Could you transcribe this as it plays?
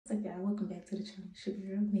So y'all, welcome back to the channel. It's your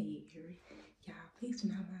girl Mary. Y'all, please do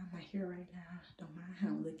not mind my hair right now. Don't mind how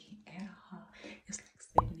I'm looking at all. It's like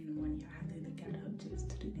 7 in the morning. Y'all, I literally got up just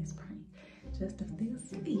to do this prank, just to feel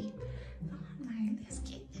sleep. So I'm like, let's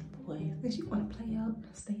get that boy. Because you want to play up,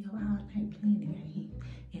 stay up all night playing the game,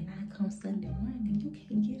 and now come Sunday morning, you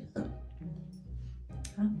can't get up.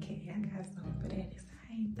 Okay, I got something for that. It's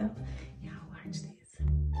alright though. Y'all watch this.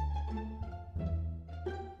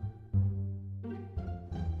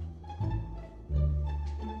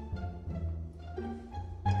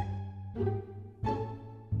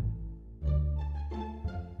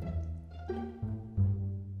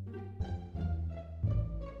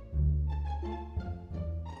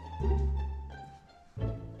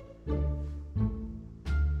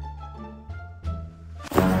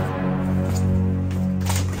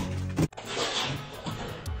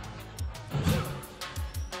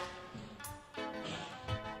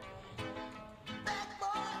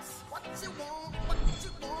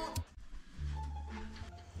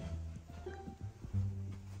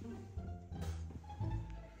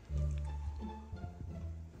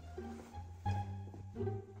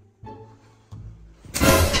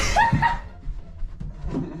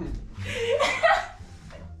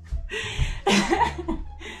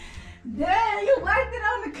 Damn, you wiped it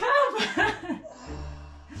on the cover.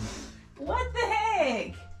 What the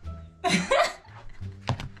heck?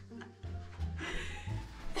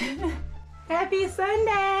 Happy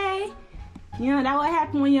Sunday. You know, that's what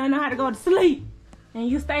happens when you don't know how to go to sleep. And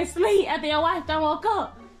you stay asleep after your wife don't woke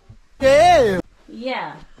up. Damn.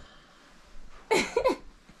 Yeah.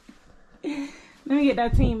 Let me get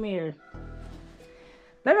that Team Mary.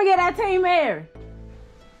 Let me get that Team Mary.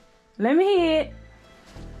 Let me hear it.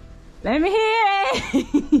 Let me hear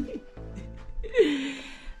it.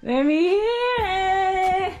 Let me hear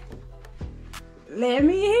it. Let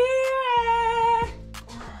me hear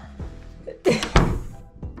it.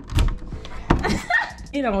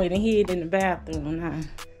 You don't even hear it in the bathroom now.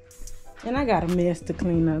 And I got a mess to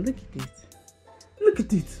clean up. Look at this. Look at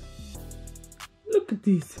this. Look at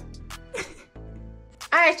this.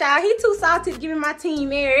 Alright, y'all, he too salty to give me my Team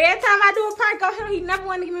Mary. Every time I do a prank on him, he never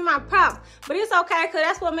want to give me my props. But it's okay, because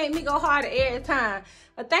that's what make me go harder every time.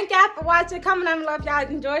 But thank y'all for watching. Comment on love. Y'all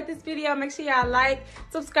enjoyed this video. Make sure y'all like,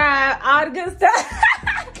 subscribe, all the good stuff.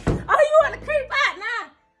 Oh, you want to creep out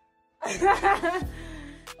now?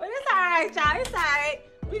 But it's alright, y'all. It's alright.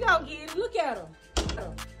 We gonna get it. Look at him.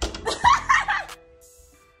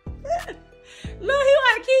 Look, he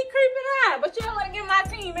want to keep creeping out. But you don't want to give my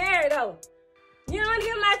Team Mary, though. You don't want to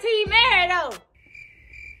give my Team Mary, though.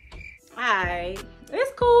 Alright.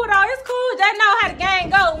 It's cool, though. It's cool. Just know how the game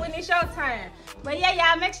go when it's your turn. But yeah,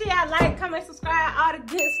 y'all, make sure y'all like, comment, subscribe, all the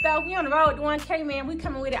good stuff. We on the road to 1K, man. We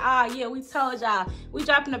coming with it all year. We told y'all. We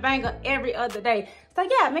dropping a banger every other day. So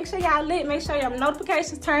yeah, make sure y'all lit. Make sure y'all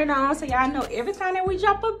notifications turned on so y'all know every time that we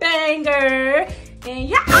drop a banger. And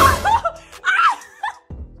yeah.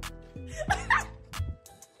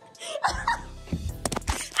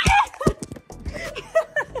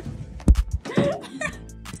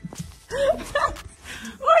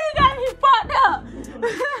 Oh, you got me fucked up.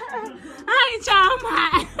 I ain't y'all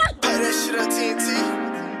mind.